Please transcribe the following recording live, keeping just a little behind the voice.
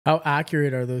How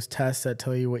accurate are those tests that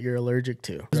tell you what you're allergic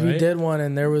to? Because we Right? did one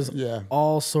and there was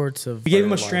all sorts of. We gave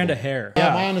him a strand of hair.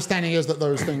 My understanding is that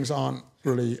those things aren't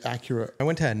really accurate. I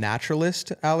went to a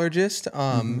naturalist allergist,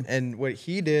 and what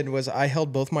he did was I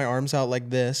held both my arms out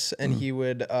like this, and he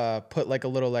would put like a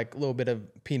little bit of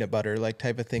peanut butter like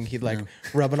type of thing. He'd like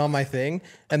rub it on my thing,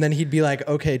 and then he'd be like,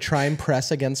 "Okay, try and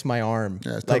press against my arm."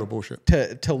 Yeah, it's like, total bullshit.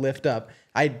 to lift up.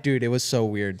 Dude, it was so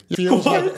weird. It feels like